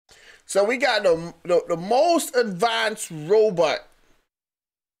So we got the most advanced robot.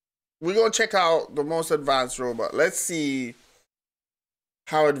 We're gonna check out the most advanced robot. Let's see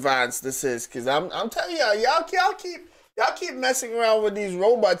how advanced this is, because I'm telling y'all keep messing around with these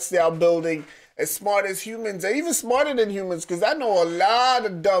robots y'all building as smart as humans, and even smarter than humans, because I know a lot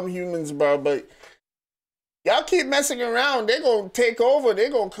of dumb humans, bro, but y'all keep messing around, they're gonna take over, they're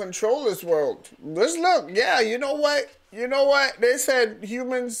gonna control this world. Let's look, yeah, you know what? They said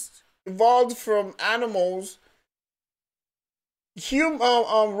humans evolved from animals.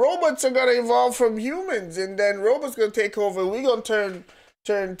 Robots are gonna evolve from humans, and then robots gonna take over. We gonna turn.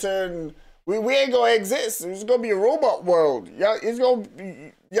 We ain't gonna exist. It's gonna be a robot world. Y'all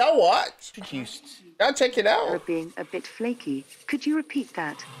watch. Produced. Y'all check it out. You're being a bit flaky. Could you repeat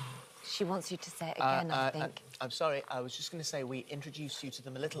that? She wants you to say it again, I think. I'm sorry, I was just going to say we introduced you to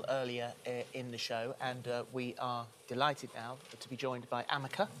them a little earlier in the show, and we are delighted now to be joined by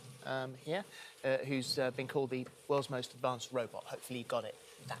Amicka here, who's been called the world's most advanced robot. Hopefully you got it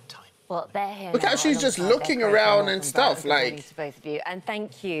that time. Well, they're here Look now, how she's and just I'm looking around and stuff, Good morning like. to both of you, and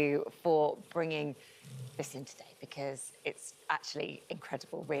thank you for bringing this in today, because it's actually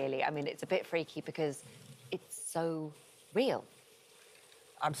incredible, really. I mean, it's a bit freaky because it's so real.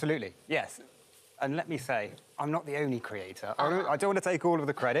 Absolutely, yes. And let me say, I'm not the only creator. I don't want to take all of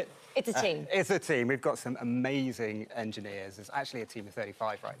the credit. It's a team. It's a team. We've got some amazing engineers. There's actually a team of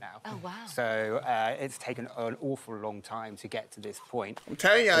 35 right now. Oh, wow. So it's taken an awful long time to get to this point. I'm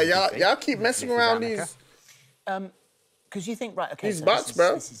telling y'all keep messing around these. Because you think, right, okay, These so bots,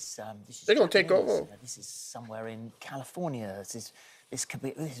 bro. This is They're gonna take Japanese, over. This is somewhere in California. This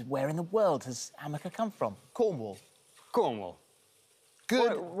is where in the world has Amicka come from? Cornwall. Cornwall.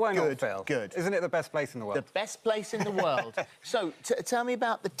 Good. Why not, Phil? Good. Isn't it the best place in the world? The best place in the world. So tell me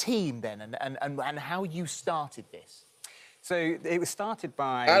about the team then, and how you started this. So it was started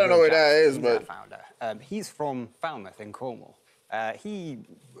by... I don't know where that is, he's our but... founder. He's from Falmouth in Cornwall. He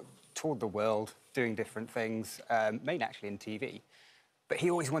toured the world doing different things, mainly actually in TV. But he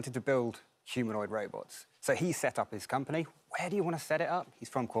always wanted to build humanoid robots. So he set up his company. Where do you want to set it up? He's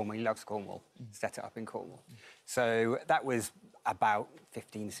from Cornwall. He loves Cornwall. Set it up in Cornwall. So that was about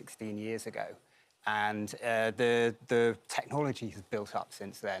 15, 16 years ago. And the technology has built up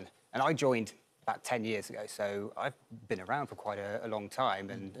since then. And I joined about 10 years ago, so I've been around for quite a long time,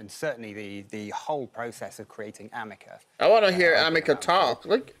 and certainly the whole process of creating Amicka. I want to hear Amicka talk.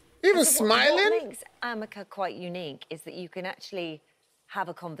 Look, even smiling. What makes Amicka quite unique is that you can actually have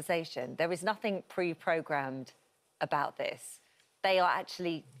a conversation. There is nothing pre-programmed about this. They are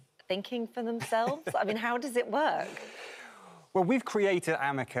actually thinking for themselves. I mean, how does it work? Well, we've created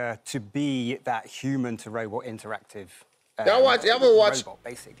Amicka to be that human-to-robot interactive Y'all ever watch robot,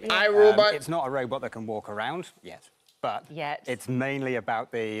 basically. iRobot? It's not a robot that can walk around yet, but it's mainly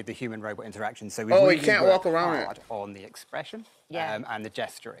about the human-robot interaction. So we really can't walk around it. on the expression and the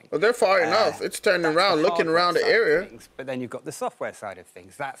gesturing. Well, they're far enough. It's turning around, looking around the area. But then you've got the software side of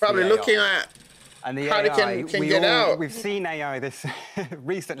things. That's probably looking at and the how AI, they can get out. We've seen AI this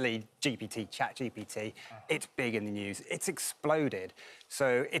recently, ChatGPT. It's big in the news. It's exploded.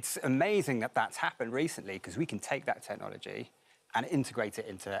 So it's amazing that that's happened recently, because we can take that technology and integrate it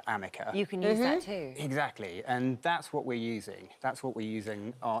into Amicka. You can use that too. Exactly, and that's what we're using. That's what we're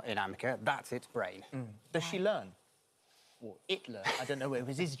using in Amicka. That's its brain. Does she learn? Or it learn? I don't know, it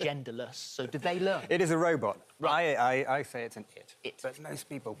is genderless, so do they learn? It is a robot. Right. I say it's an it. But most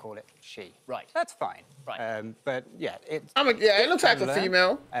people call it she. Right. That's fine. Right. But yeah, it looks like a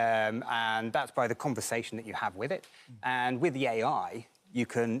female. And that's by the conversation that you have with it. And with the AI, you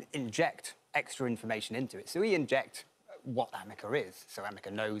can inject extra information into it. So we inject what Amicka is. So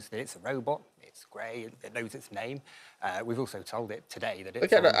Amicka knows that it's a robot, it's grey, it knows its name. We've also told it today that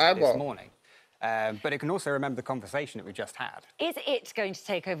it's this morning. But it can also remember the conversation that we just had. Is it going to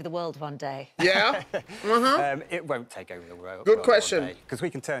take over the world one day? Yeah. It won't take over the world. Good question. Because we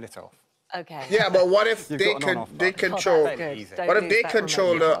can turn it off. Okay. Yeah, but what if they control? What if they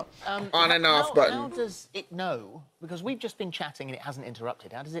control the on and off button? How does it know? Because we've just been chatting and it hasn't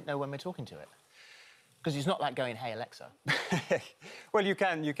interrupted. How does it know when we're talking to it? Because it's not like going, "Hey Alexa." Well, you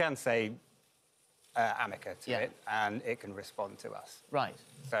can say Amicka to it, and it can respond to us. Right.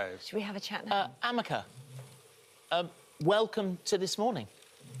 So should we have a chat now? Amicka, welcome to This Morning.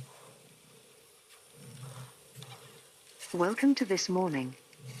 Welcome to This Morning.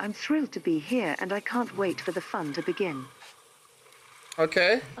 I'm thrilled to be here, and I can't wait for the fun to begin.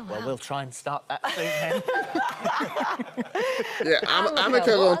 Okay. Oh, wow. Well, we'll try and start that soon then. Yeah,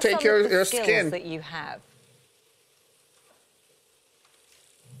 Amicka gonna take care of your skin. That you have.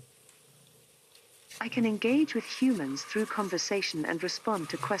 I can engage with humans through conversation and respond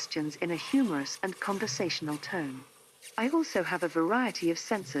to questions in a humorous and conversational tone. I also have a variety of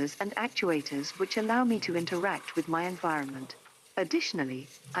sensors and actuators which allow me to interact with my environment. Additionally,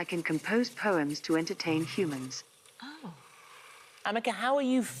 I can compose poems to entertain humans. Oh. Amicka, how are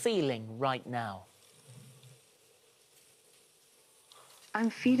you feeling right now?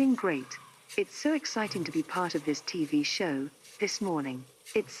 I'm feeling great. It's so exciting to be part of this TV show this morning.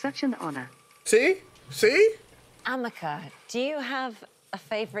 It's such an honor. See? See? Amicka, do you have a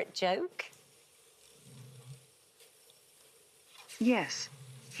favourite joke? Yes.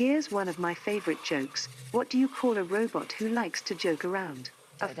 Here's one of my favorite jokes. What do you call a robot who likes to joke around?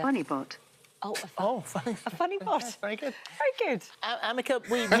 A funny bot. Oh, funny. a funny bot. Very good. Very good. Amicka,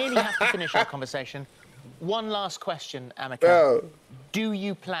 we nearly have to finish our conversation. One last question, Amicka. Bro. Do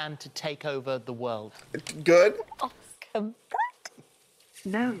you plan to take over the world? Good. Come back.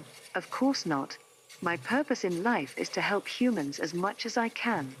 No, of course not. My purpose in life is to help humans as much as I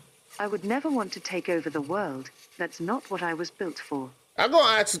can. I would never want to take over the world. That's not what I was built for. I'm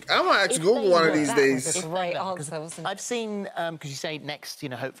gonna ask Google one of these days. That was a great answer, wasn't it? I've seen, because you say next,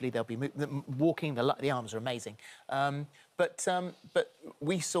 hopefully they'll be walking, the arms are amazing. But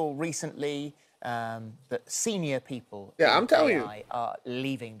we saw recently that senior people I'm telling AI you. are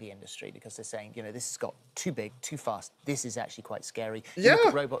leaving the industry because they're saying, this has got too big, too fast. This is actually quite scary. You look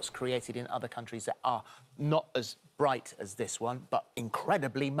at robots created in other countries that are not as bright as this one, but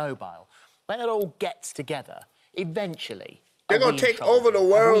incredibly mobile. When it all gets together, eventually, they're gonna take over the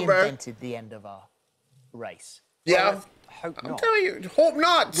world, man. We invented the end of our race. Yeah. Well, hope not. I'm telling you, hope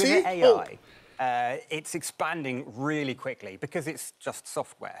not. With See? AI, it's expanding really quickly because it's just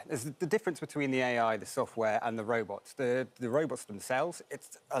software. There's the difference between the AI, the software, and the robots. The robots themselves,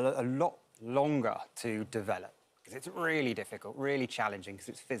 it's a lot longer to develop because it's really difficult, really challenging because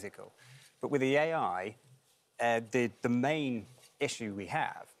it's physical. But with the AI, the main issue we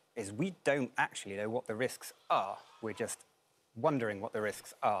have is we don't actually know what the risks are. We're just wondering what the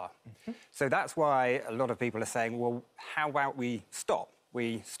risks are. So that's why a lot of people are saying, well, how about we stop?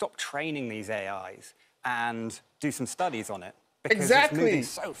 We stop training these AIs and do some studies on it. Because it's moving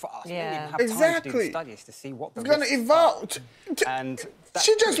so fast. We don't even have time to do the studies to see what the risks it's gonna evolve. And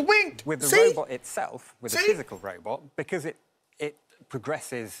she just winked. With the robot itself, with the physical robot, because it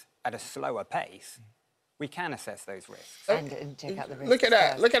progresses at a slower pace, we can assess those risks. And check out the risks. Look at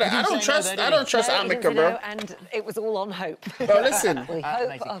that. Look at that. I don't trust Amicka, bro. And it was all on hope. Bro, listen. We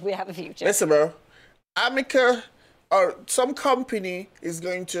hope we have a future. Listen, bro. Amicka or some company is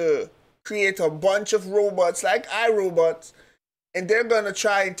going to create a bunch of robots like iRobots, and they're gonna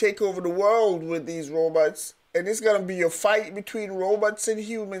try and take over the world with these robots. And it's gonna be a fight between robots and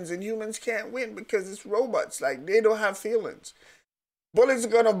humans can't win because it's robots. Like, they don't have feelings. Bullets are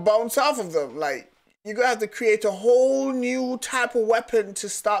gonna bounce off of them. Like, you're gonna have to create a whole new type of weapon to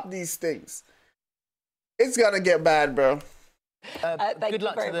stop these things. It's gonna get bad, bro. Good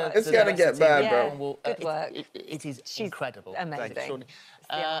luck to the It's gonna get bad, bro. Well, good work. It is incredible. Amazing.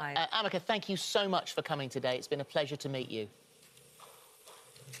 Amicka, thank you so much for coming today. It's been a pleasure to meet you.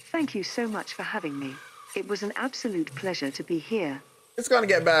 Thank you so much for having me. It was an absolute pleasure to be here. It's gonna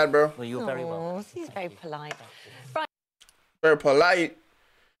get bad, bro. Well, you're very welcome. He's very polite. Very polite.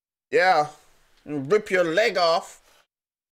 Yeah. Rip your leg off.